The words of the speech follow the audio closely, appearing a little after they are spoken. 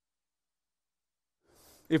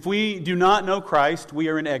If we do not know Christ, we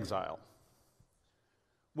are in exile.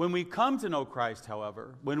 When we come to know Christ,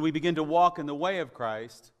 however, when we begin to walk in the way of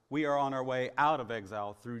Christ, we are on our way out of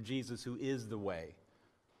exile through Jesus, who is the way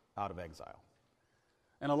out of exile.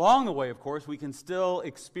 And along the way, of course, we can still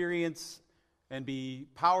experience and be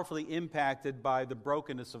powerfully impacted by the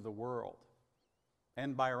brokenness of the world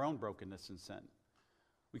and by our own brokenness and sin.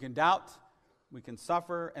 We can doubt, we can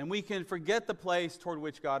suffer, and we can forget the place toward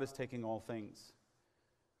which God is taking all things.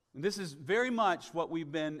 And this is very much what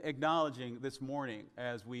we've been acknowledging this morning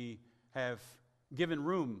as we have given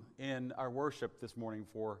room in our worship this morning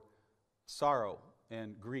for sorrow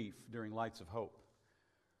and grief during Lights of Hope.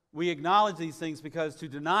 We acknowledge these things because to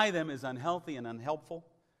deny them is unhealthy and unhelpful.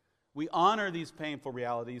 We honor these painful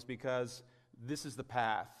realities because this is the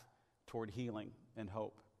path toward healing and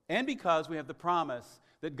hope. And because we have the promise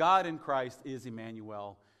that God in Christ is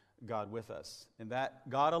Emmanuel, God with us, and that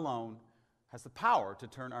God alone has the power to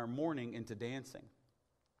turn our mourning into dancing.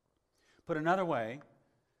 Put another way,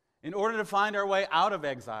 in order to find our way out of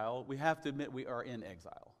exile, we have to admit we are in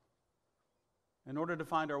exile. In order to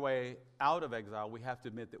find our way out of exile, we have to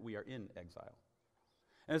admit that we are in exile.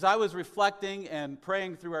 And as I was reflecting and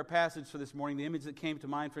praying through our passage for this morning, the image that came to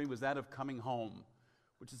mind for me was that of coming home,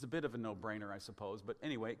 which is a bit of a no-brainer, I suppose. But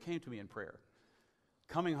anyway, it came to me in prayer.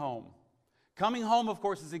 Coming home. Coming home, of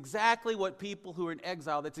course, is exactly what people who are in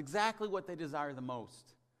exile, that's exactly what they desire the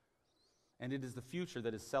most. And it is the future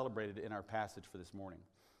that is celebrated in our passage for this morning.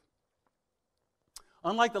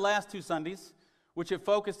 Unlike the last two Sundays, which have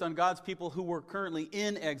focused on God's people who were currently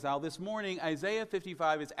in exile, this morning Isaiah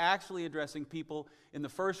 55 is actually addressing people in the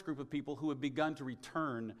first group of people who have begun to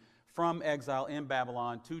return from exile in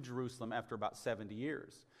Babylon to Jerusalem after about 70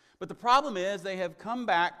 years. But the problem is they have come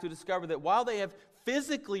back to discover that while they have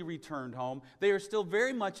physically returned home, they are still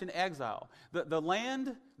very much in exile. The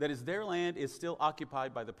land that is their land is still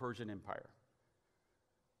occupied by the Persian Empire.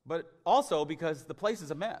 But also because the place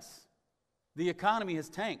is a mess. The economy has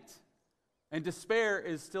tanked. And despair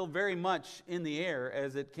is still very much in the air,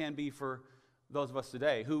 as it can be for those of us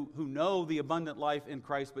today who know the abundant life in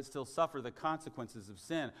Christ but still suffer the consequences of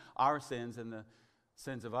sin, our sins and the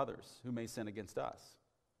sins of others who may sin against us.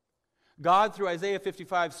 God, through Isaiah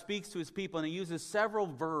 55, speaks to his people, and he uses several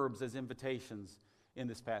verbs as invitations in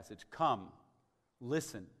this passage. Come,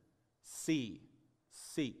 listen, see,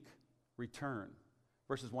 seek, return.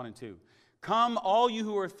 Verses 1 and 2. Come, all you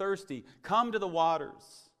who are thirsty, come to the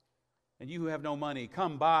waters. And you who have no money,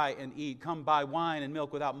 come buy and eat. Come buy wine and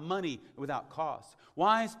milk without money and without cost.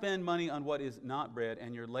 Why spend money on what is not bread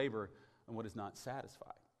and your labor on what is not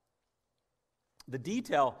satisfied? The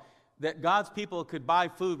detail that God's people could buy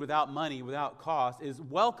food without money, without cost, is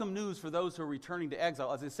welcome news for those who are returning to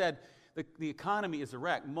exile. As I said, the economy is a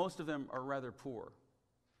wreck. Most of them are rather poor.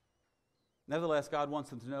 Nevertheless, God wants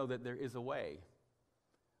them to know that there is a way.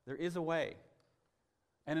 There is a way.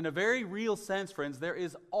 And in a very real sense, friends, there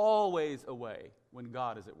is always a way when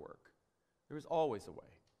God is at work. There is always a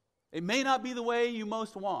way. It may not be the way you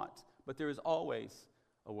most want, but there is always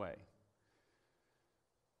a way.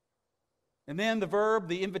 And then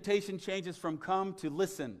the invitation changes from come to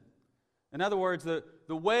listen. In other words, the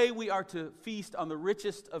way we are to feast on the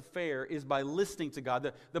richest of fare is by listening to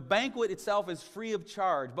God. The banquet itself is free of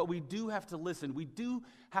charge, but we do have to listen. We do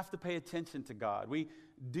have to pay attention to God. We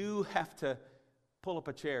do have to pull up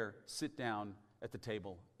a chair, sit down at the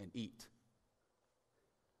table, and eat.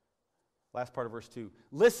 Last part of verse 2.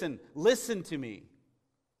 Listen to me,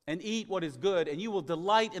 and eat what is good, and you will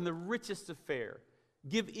delight in the richest of fare.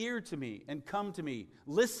 Give ear to me, and come to me.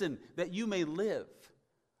 Listen, that you may live.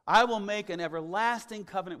 I will make an everlasting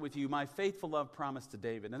covenant with you, my faithful love promised to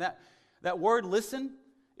David. And that word listen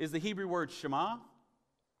is the Hebrew word shema.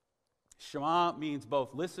 Shema means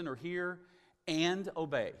both listen or hear and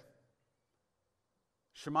obey.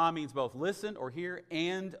 Shema means both listen or hear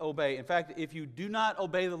and obey. In fact, if you do not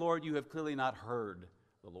obey the Lord, you have clearly not heard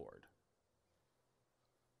the Lord.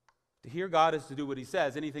 To hear God is to do what he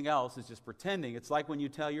says. Anything else is just pretending. It's like when you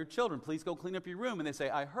tell your children, please go clean up your room. And they say,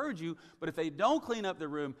 I heard you, but if they don't clean up their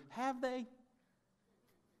room, have they?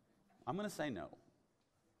 I'm going to say no.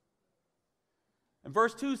 And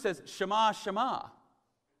verse 2 says, Shema, Shema.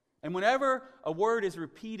 And whenever a word is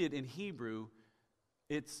repeated in Hebrew,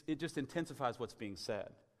 it just intensifies what's being said.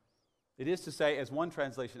 It is to say, as one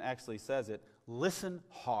translation actually says it, listen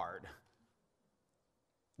hard.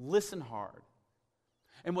 Listen hard.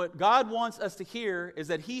 And what God wants us to hear is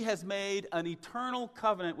that he has made an eternal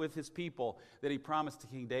covenant with his people that he promised to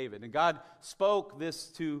King David. And God spoke this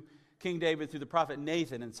to King David through the prophet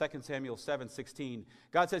Nathan in 2 Samuel 7:16.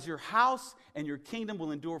 God says, your house and your kingdom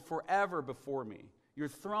will endure forever before me. Your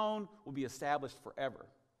throne will be established forever.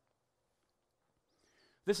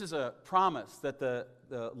 This is a promise that the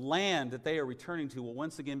land that they are returning to will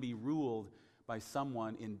once again be ruled by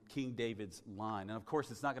someone in King David's line. And of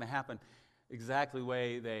course, it's not going to happen exactly the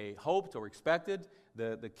way they hoped or expected.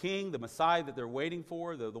 The king, the Messiah that they're waiting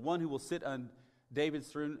for, the one who will sit on David's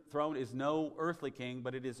throne is no earthly king,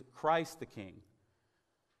 but it is Christ the King.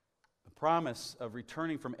 The promise of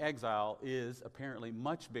returning from exile is apparently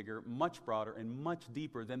much bigger, much broader, and much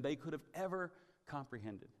deeper than they could have ever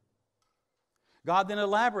comprehended. God then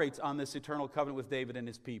elaborates on this eternal covenant with David and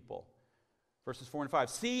his people. Verses 4 and 5.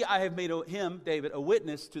 See, I have made him, David, a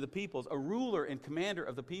witness to the peoples, a ruler and commander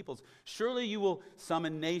of the peoples. Surely you will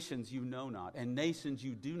summon nations you know not, and nations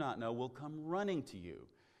you do not know will come running to you,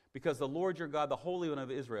 because the Lord your God, the Holy One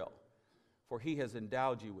of Israel, for he has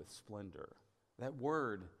endowed you with splendor. That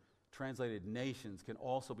word translated nations can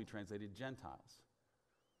also be translated Gentiles.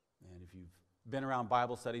 And if you've been around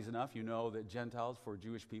Bible studies enough, you know that Gentiles for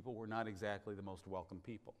Jewish people were not exactly the most welcome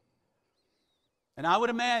people. And I would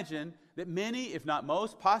imagine that many, if not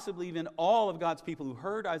most, possibly even all of God's people who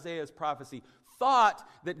heard Isaiah's prophecy thought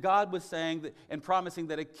that God was saying that, and promising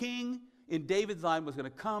that a king in David's line was going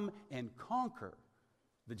to come and conquer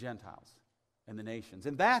the Gentiles and the nations.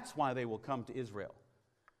 And that's why they will come to Israel,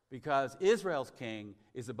 because Israel's king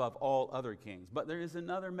is above all other kings. But there is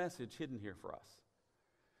another message hidden here for us.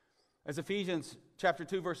 As Ephesians chapter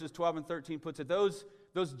 2, verses 12 and 13 puts it, those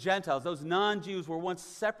Gentiles, those non-Jews were once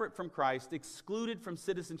separate from Christ, excluded from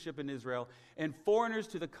citizenship in Israel, and foreigners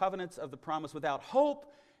to the covenants of the promise, without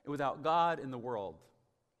hope and without God in the world.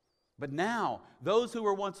 But now, those who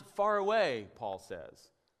were once far away, Paul says,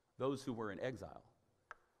 those who were in exile,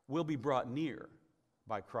 will be brought near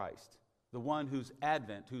by Christ, the one whose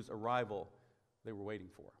advent, whose arrival they were waiting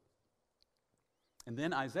for. And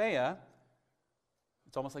then Isaiah,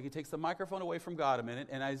 it's almost like he takes the microphone away from God a minute,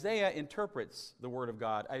 and Isaiah interprets the word of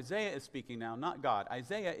God. Isaiah is speaking now, not God.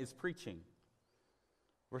 Isaiah is preaching.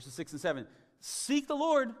 Verses 6 and 7. Seek the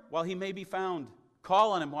Lord while he may be found.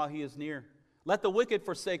 Call on him while he is near. Let the wicked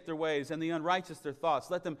forsake their ways, and the unrighteous their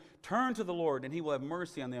thoughts. Let them turn to the Lord, and he will have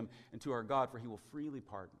mercy on them, and to our God, for he will freely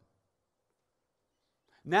pardon.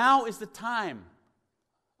 Now is the time,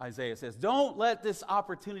 Isaiah says. Don't let this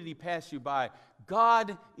opportunity pass you by.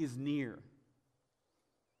 God is near.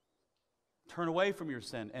 Turn away from your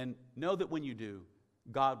sin and know that when you do,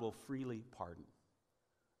 God will freely pardon.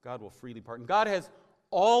 God will freely pardon. God has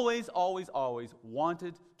always, always, always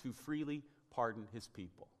wanted to freely pardon his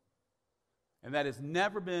people. And that has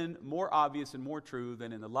never been more obvious and more true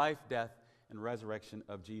than in the life, death, and resurrection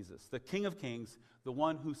of Jesus, the King of Kings, the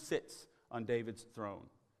one who sits on David's throne.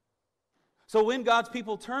 So when God's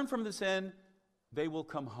people turn from the sin, they will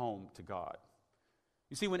come home to God.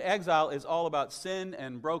 You see, when exile is all about sin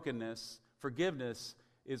and brokenness, forgiveness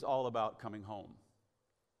is all about coming home.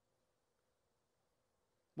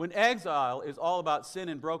 When exile is all about sin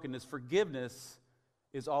and brokenness, forgiveness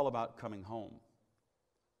is all about coming home.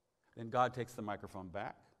 Then God takes the microphone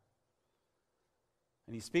back,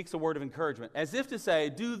 and he speaks a word of encouragement, as if to say,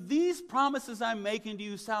 do these promises I'm making to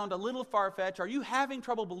you sound a little far-fetched? Are you having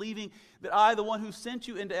trouble believing that I, the one who sent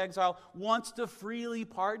you into exile, wants to freely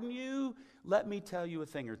pardon you? Let me tell you a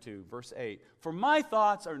thing or two. Verse 8, for my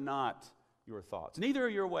thoughts are not your thoughts, neither are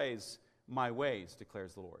your ways my ways,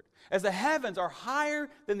 declares the Lord. As the heavens are higher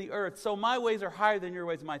than the earth, so my ways are higher than your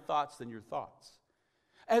ways, and my thoughts than your thoughts.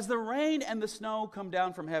 As the rain and the snow come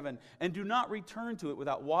down from heaven and do not return to it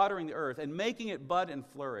without watering the earth and making it bud and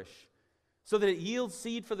flourish, so that it yields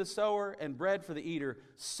seed for the sower and bread for the eater,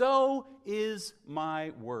 so is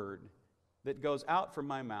my word that goes out from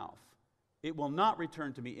my mouth. It will not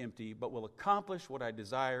return to me empty, but will accomplish what I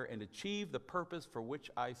desire and achieve the purpose for which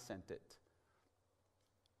I sent it.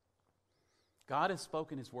 God has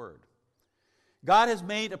spoken his word. God has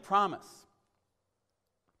made a promise.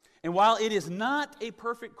 And while it is not a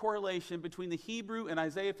perfect correlation between the Hebrew in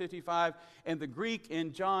Isaiah 55 and the Greek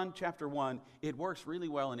in John chapter 1, it works really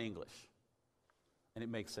well in English. And it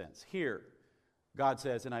makes sense. Here, God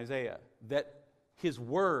says in Isaiah that his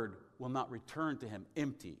word will not return to him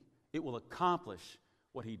empty. It will accomplish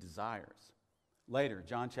what he desires. Later,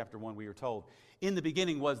 John chapter 1, we are told, in the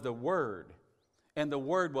beginning was the Word, and the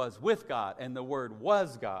Word was with God, and the Word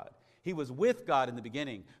was God. He was with God in the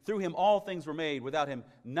beginning. Through him all things were made. Without him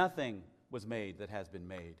nothing was made that has been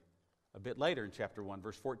made. A bit later in chapter 1,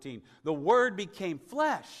 verse 14, the Word became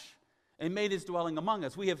flesh and made his dwelling among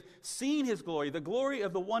us. We have seen his glory, the glory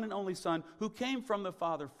of the one and only Son who came from the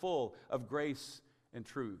Father, full of grace and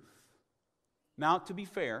truth. Now, to be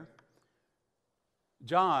fair,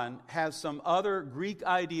 John has some other Greek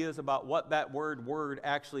ideas about what that word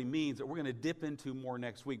actually means that we're going to dip into more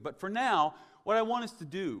next week. But for now, what I want us to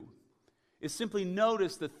do is simply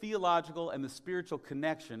notice the theological and the spiritual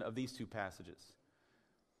connection of these two passages.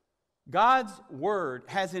 God's word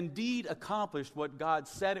has indeed accomplished what God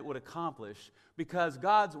said it would accomplish because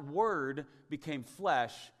God's word became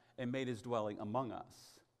flesh and made his dwelling among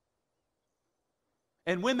us.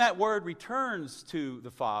 And when that word returns to the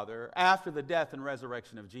Father after the death and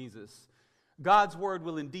resurrection of Jesus, God's word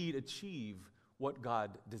will indeed achieve what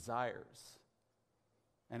God desires.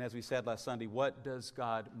 And as we said last Sunday, what does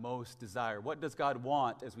God most desire? What does God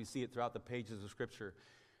want as we see it throughout the pages of Scripture?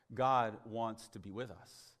 God wants to be with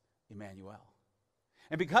us, Emmanuel.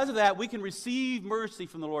 And because of that, we can receive mercy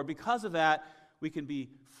from the Lord. Because of that, we can be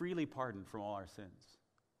freely pardoned from all our sins.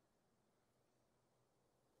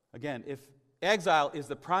 Again, if exile is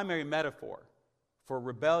the primary metaphor for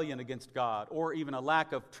rebellion against God or even a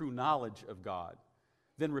lack of true knowledge of God,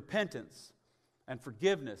 then repentance and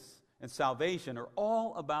forgiveness and salvation are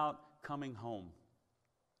all about coming home.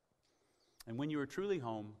 And when you are truly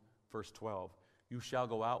home, verse 12, you shall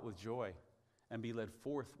go out with joy and be led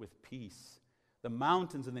forth with peace. The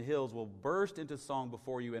mountains and the hills will burst into song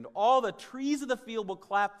before you, and all the trees of the field will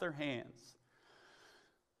clap their hands.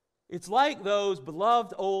 It's like those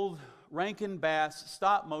beloved old Rankin Bass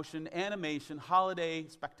stop-motion animation holiday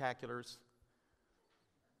spectaculars.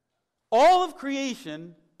 All of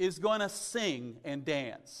creation is going to sing and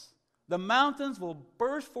dance. The mountains will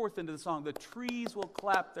burst forth into the song. The trees will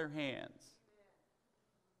clap their hands.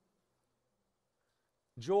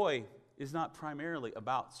 Joy is not primarily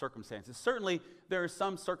about circumstances. Certainly, there are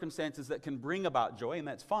some circumstances that can bring about joy, and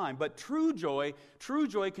that's fine. But true joy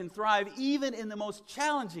can thrive even in the most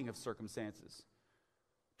challenging of circumstances.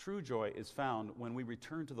 True joy is found when we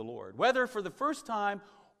return to the Lord, whether for the first time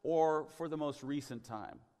or for the most recent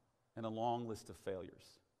time in a long list of failures.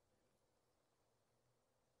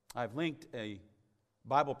 I've linked a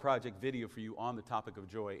Bible Project video for you on the topic of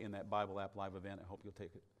joy in that Bible App Live event. I hope you'll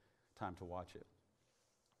take time to watch it.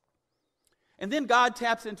 And then God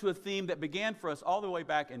taps into a theme that began for us all the way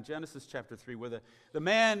back in Genesis chapter 3, where the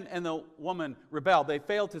man and the woman rebelled. They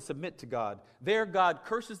failed to submit to God. There, God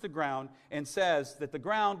curses the ground and says that the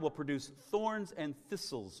ground will produce thorns and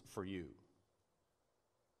thistles for you.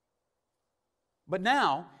 But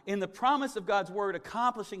now, in the promise of God's word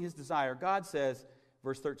accomplishing his desire, God says,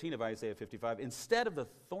 verse 13 of Isaiah 55, instead of the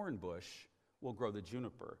thorn bush will grow the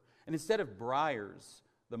juniper, and instead of briars,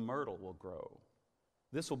 the myrtle will grow.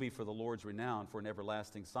 This will be for the Lord's renown, for an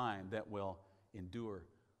everlasting sign that will endure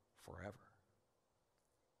forever.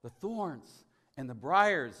 The thorns and the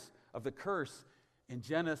briars of the curse in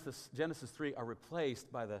Genesis 3 are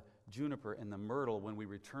replaced by the juniper and the myrtle when we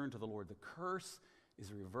return to the Lord. The curse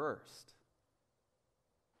is reversed.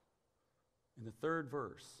 In the third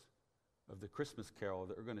verse of the Christmas carol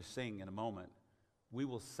that we're going to sing in a moment, we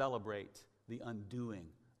will celebrate the undoing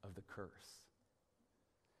of the curse.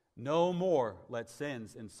 No more let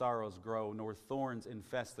sins and sorrows grow, nor thorns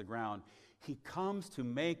infest the ground. He comes to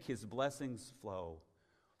make his blessings flow,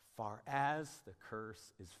 far as the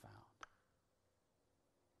curse is found.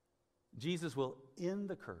 Jesus will end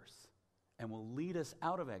the curse and will lead us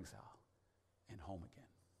out of exile and home again.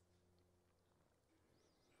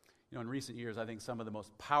 You know, in recent years, I think some of the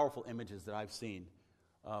most powerful images that I've seen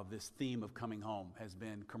of this theme of coming home has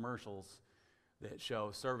been commercials that show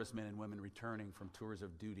servicemen and women returning from tours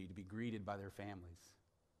of duty to be greeted by their families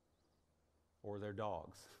or their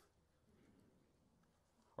dogs.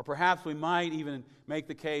 Or perhaps we might even make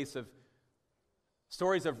the case of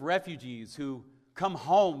stories of refugees who come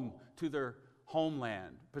home to their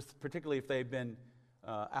homeland, particularly if they've been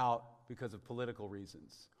out because of political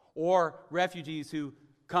reasons. Or refugees who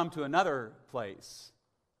come to another place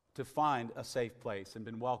to find a safe place and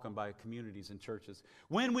been welcomed by communities and churches.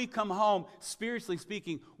 When we come home, spiritually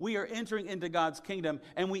speaking, we are entering into God's kingdom,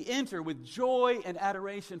 and we enter with joy and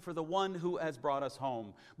adoration for the one who has brought us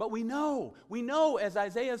home. But we know, as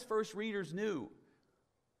Isaiah's first readers knew,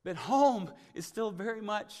 that home is still very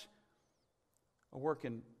much a work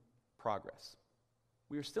in progress.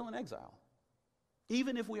 We are still in exile,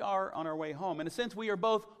 even if we are on our way home. In a sense, we are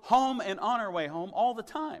both home and on our way home all the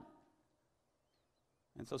time.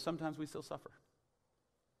 And so sometimes we still suffer.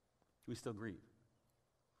 We still grieve.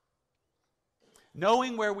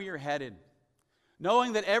 Knowing where we are headed,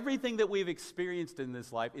 knowing that everything that we've experienced in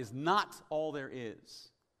this life is not all there is,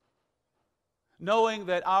 knowing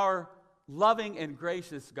that our loving and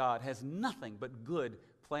gracious God has nothing but good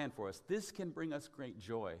planned for us, this can bring us great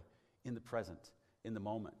joy in the present, in the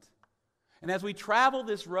moment. And as we travel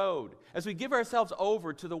this road, as we give ourselves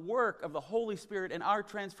over to the work of the Holy Spirit and our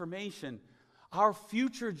transformation, our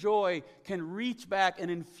future joy can reach back and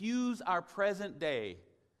infuse our present day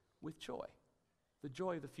with joy, the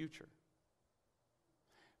joy of the future.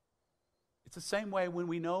 It's the same way when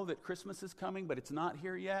we know that Christmas is coming, but it's not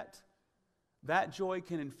here yet. That joy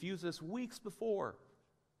can infuse us weeks before.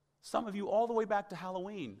 Some of you all the way back to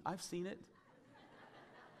Halloween. I've seen it.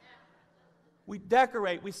 We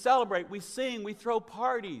decorate, we celebrate, we sing, we throw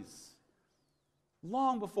parties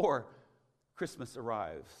long before Christmas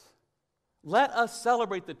arrives. Let us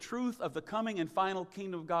celebrate the truth of the coming and final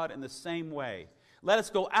kingdom of God in the same way. Let us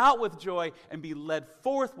go out with joy and be led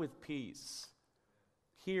forth with peace.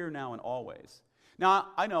 Here, now, and always. Now,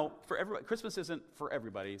 I know for everybody, Christmas isn't for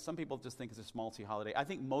everybody. Some people just think it's a schmaltzy holiday. I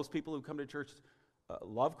think most people who come to church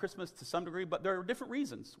love Christmas to some degree, but there are different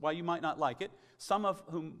reasons why you might not like it, some of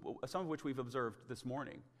which we've observed this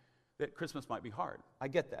morning, that Christmas might be hard. I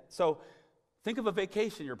get that. So think of a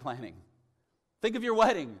vacation you're planning. Think of your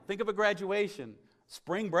wedding. Think of a graduation,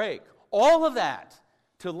 spring break. All of that,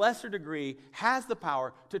 to a lesser degree, has the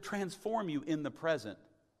power to transform you in the present,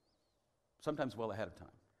 sometimes well ahead of time.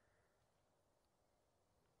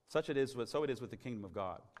 So it is with the kingdom of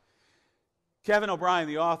God. Kevin O'Brien,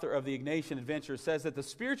 the author of the Ignatian Adventure, says that the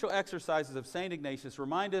spiritual exercises of St. Ignatius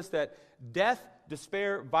remind us that death,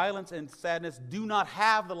 despair, violence, and sadness do not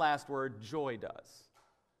have the last word. Joy does.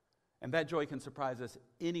 And that joy can surprise us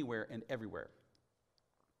anywhere and everywhere.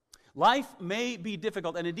 Life may be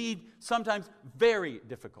difficult, and indeed sometimes very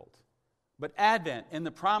difficult. But Advent and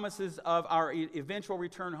the promises of our eventual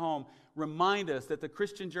return home remind us that the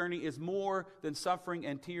Christian journey is more than suffering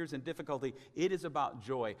and tears and difficulty. It is about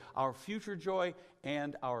joy, our future joy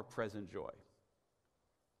and our present joy.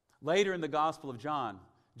 Later in the Gospel of John,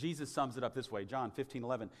 Jesus sums it up this way, John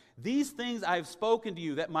 15:11. These things I have spoken to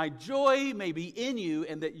you, that my joy may be in you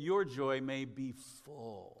and that your joy may be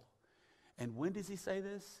full. And when does he say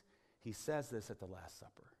this? He says this at the Last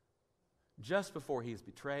Supper, just before he is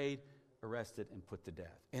betrayed, arrested, and put to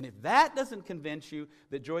death. And if that doesn't convince you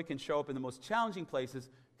that joy can show up in the most challenging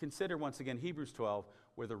places, consider once again Hebrews 12,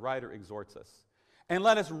 where the writer exhorts us. And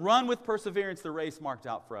let us run with perseverance the race marked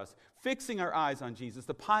out for us, fixing our eyes on Jesus,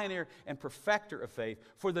 the pioneer and perfecter of faith.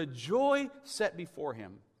 For the joy set before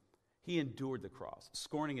him, he endured the cross,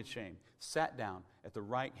 scorning its shame, sat down at the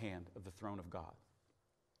right hand of the throne of God.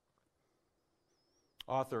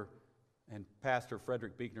 Author and pastor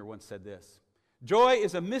Frederick Buechner once said this: joy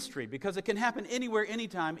is a mystery because it can happen anywhere,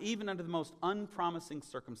 anytime, even under the most unpromising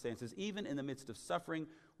circumstances, even in the midst of suffering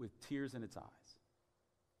with tears in its eyes.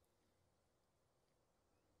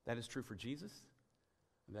 That is true for Jesus,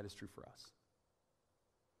 and that is true for us.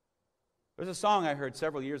 There's a song I heard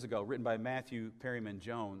several years ago written by Matthew Perryman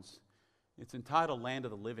Jones. It's entitled Land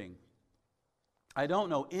of the Living. I don't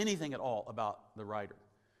know anything at all about the writer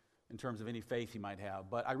in terms of any faith he might have,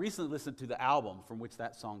 but I recently listened to the album from which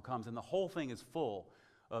that song comes, and the whole thing is full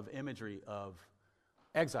of imagery of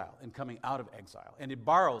exile and coming out of exile. And it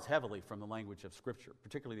borrows heavily from the language of Scripture,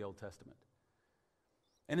 particularly the Old Testament.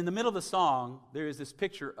 And in the middle of the song, there is this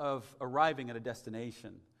picture of arriving at a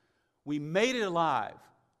destination. We made it alive.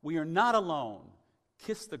 We are not alone.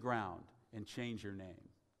 Kiss the ground and change your name.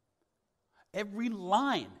 Every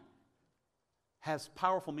line has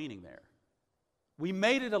powerful meaning there. We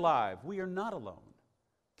made it alive. We are not alone.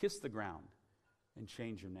 Kiss the ground and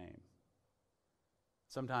change your name.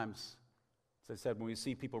 Sometimes, as I said, when we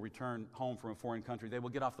see people return home from a foreign country, they will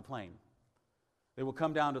get off the plane. They will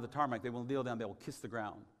come down to the tarmac. They will kneel down. They will kiss the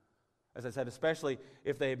ground. As I said, especially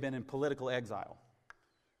if they have been in political exile.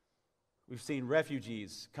 We've seen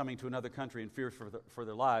refugees coming to another country in fear for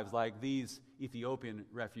their lives, like these Ethiopian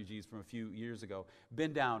refugees from a few years ago,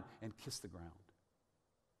 bend down and kiss the ground.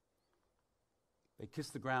 They kiss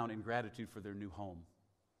the ground in gratitude for their new home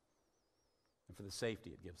and for the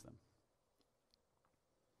safety it gives them.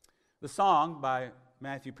 The song by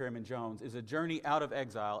Matthew Perryman Jones is a journey out of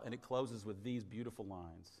exile, and it closes with these beautiful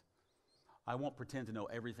lines. I won't pretend to know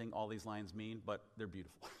everything all these lines mean, but they're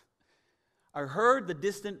beautiful. I heard the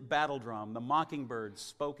distant battle drum, the mockingbirds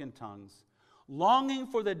spoke in tongues, longing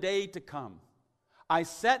for the day to come. I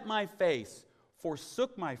set my face,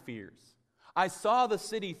 forsook my fears. I saw the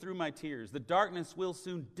city through my tears. The darkness will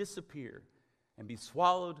soon disappear and be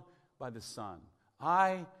swallowed by the sun.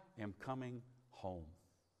 I am coming home.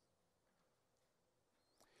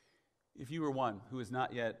 If you are one who has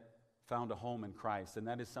not yet found a home in Christ, and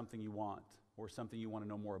that is something you want or something you want to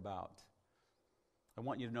know more about, I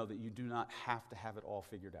want you to know that you do not have to have it all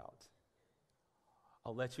figured out.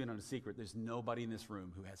 I'll let you in on a secret. There's nobody in this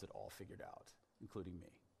room who has it all figured out, including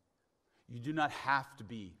me. You do not have to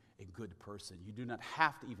be a good person. You do not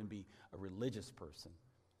have to even be a religious person.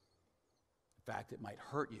 In fact, it might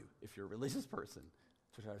hurt you if you're a religious person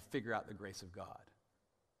to try to figure out the grace of God.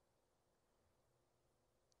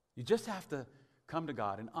 You just have to come to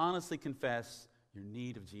God and honestly confess your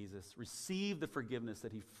need of Jesus. Receive the forgiveness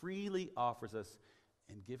that he freely offers us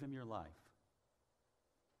and give him your life.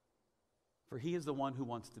 For he is the one who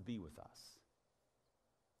wants to be with us.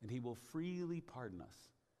 And he will freely pardon us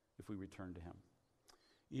if we return to him.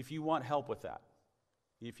 If you want help with that,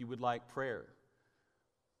 if you would like prayer,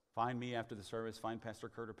 find me after the service, find Pastor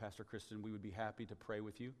Kurt or Pastor Kristen. We would be happy to pray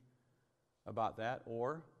with you about that.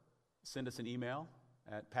 Or send us an email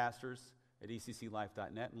at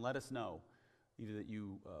pastors@ecclife.net and let us know either that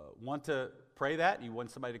you want to pray that, you want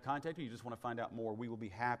somebody to contact you, you just want to find out more. We will be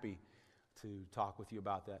happy to talk with you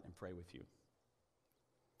about that and pray with you.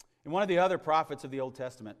 And one of the other prophets of the Old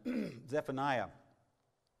Testament, Zephaniah,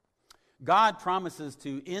 God promises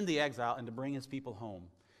to end the exile and to bring his people home.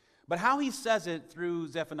 But how he says it through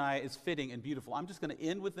Zephaniah is fitting and beautiful. I'm just going to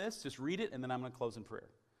end with this, just read it, and then I'm going to close in prayer.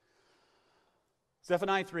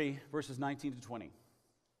 Zephaniah 3, verses 19 to 20.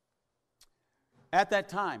 At that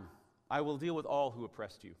time, I will deal with all who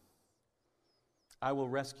oppressed you. I will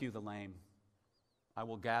rescue the lame. I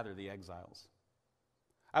will gather the exiles.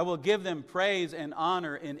 I will give them praise and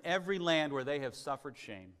honor in every land where they have suffered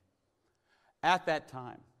shame. At that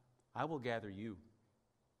time, I will gather you.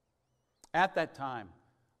 At that time,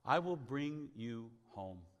 I will bring you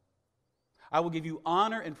home. I will give you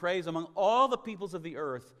honor and praise among all the peoples of the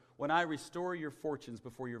earth when I restore your fortunes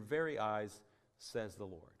before your very eyes, says the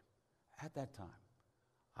Lord. At that time,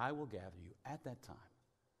 I will gather you. At that time,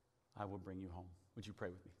 I will bring you home. Would you pray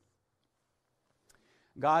with me?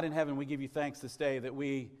 God in heaven, we give you thanks this day that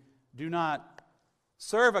we do not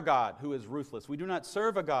serve a God who is ruthless. We do not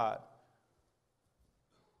serve a God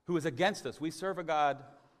who is against us. We serve a God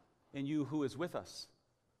in you who is with us,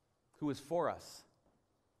 who is for us,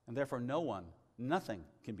 and therefore nothing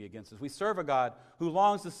can be against us. We serve a God who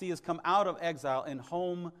longs to see us come out of exile and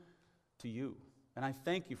home to you. And I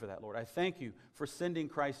thank you for that, Lord. I thank you for sending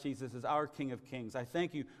Christ Jesus as our King of Kings. I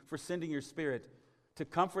thank you for sending your Spirit to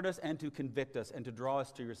comfort us and to convict us and to draw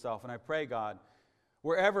us to yourself. And I pray, God,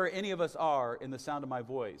 wherever any of us are in the sound of my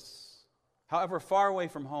voice, however far away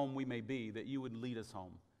from home we may be, that you would lead us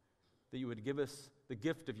home, that you would give us the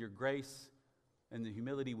gift of your grace and the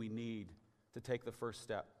humility we need to take the first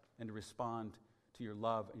step and to respond to your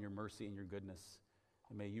love and your mercy and your goodness.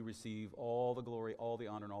 And may you receive all the glory, all the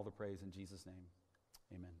honor, and all the praise in Jesus' name.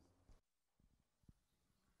 Amen.